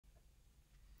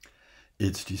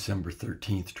It's December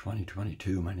 13th,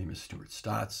 2022. My name is Stuart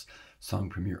Stotts. Song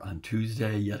premiere on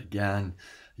Tuesday, yet again.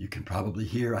 You can probably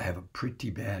hear I have a pretty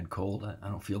bad cold. I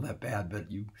don't feel that bad, but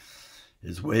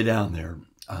it's way down there.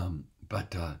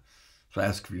 So I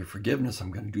ask for your forgiveness.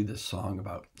 I'm going to do this song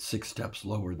about 6 steps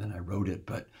lower than I wrote it,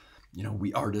 but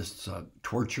we artists,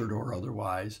 tortured or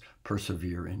otherwise,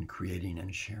 persevere in creating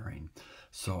and sharing.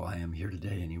 So I am here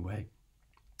today anyway.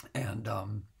 And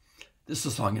this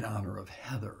is a song in honor of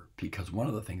Heather, because one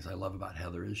of the things I love about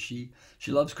Heather is she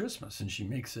loves Christmas, and she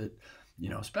makes it,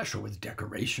 special with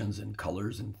decorations and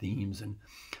colors and themes. And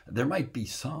there might be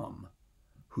some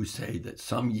who say that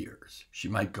some years she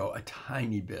might go a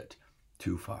tiny bit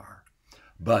too far,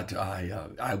 but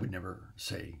I would never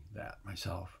say that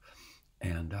myself.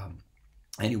 And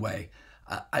anyway,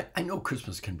 I know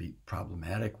Christmas can be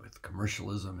problematic with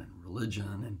commercialism and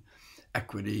religion and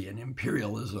equity and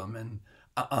imperialism and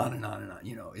on and on and on.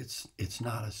 It's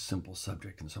not a simple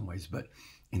subject in some ways, but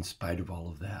in spite of all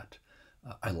of that,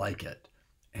 I like it.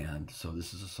 And so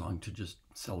this is a song to just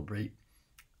celebrate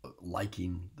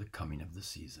liking the coming of the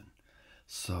season.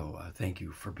 So thank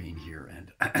you for being here.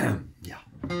 And yeah.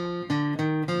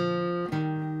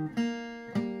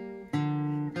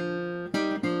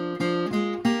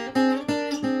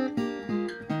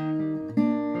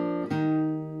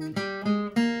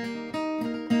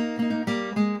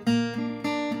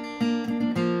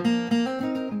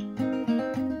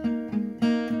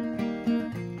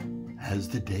 As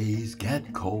the days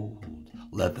get cold,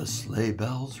 let the sleigh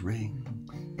bells ring.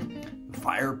 The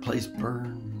fireplace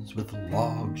burns with the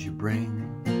logs you bring.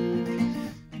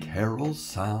 Carols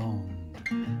sound,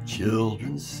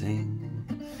 children sing.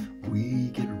 We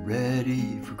get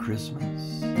ready for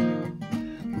Christmas.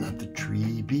 Let the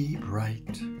tree be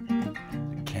bright,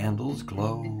 the candles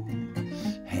glow.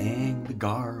 Hang the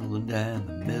garland and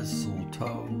the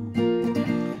mistletoe.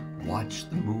 Watch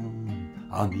the moon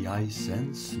on the ice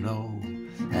and snow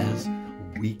as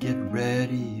we get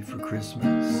ready for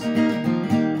Christmas.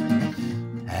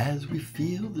 As we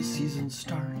feel the season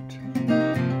start,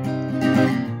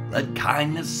 let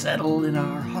kindness settle in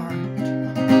our heart.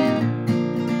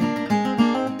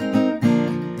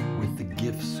 With the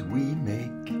gifts we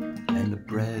make and the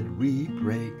bread we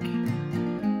break,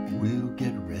 we'll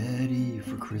get ready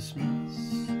for Christmas.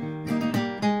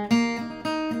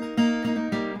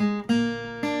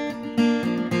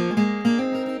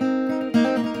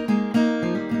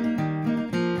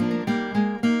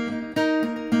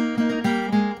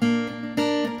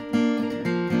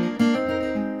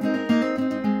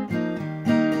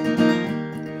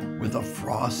 With a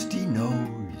frosty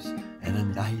nose and a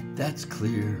night that's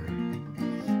clear,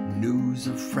 news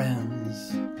of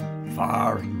friends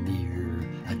far and near,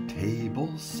 a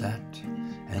table set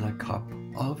and a cup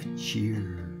of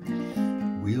cheer,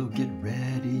 we'll get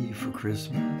ready for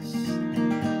Christmas.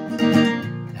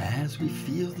 As we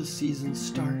feel the season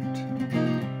start,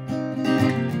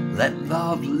 let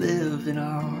love live in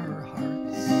our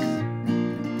hearts.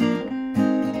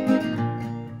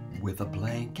 With a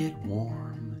blanket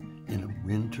warm in a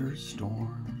winter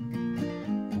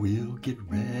storm, we'll get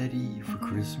ready for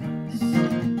Christmas.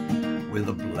 With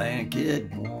a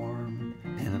blanket warm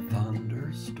in a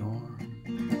thunderstorm,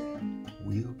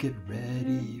 we'll get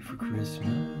ready for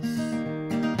Christmas.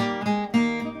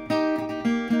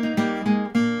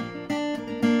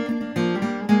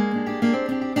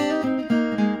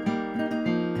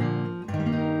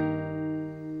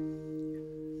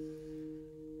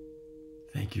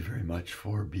 Thank you very much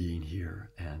for being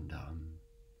here, and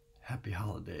happy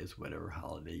holidays, whatever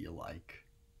holiday you like.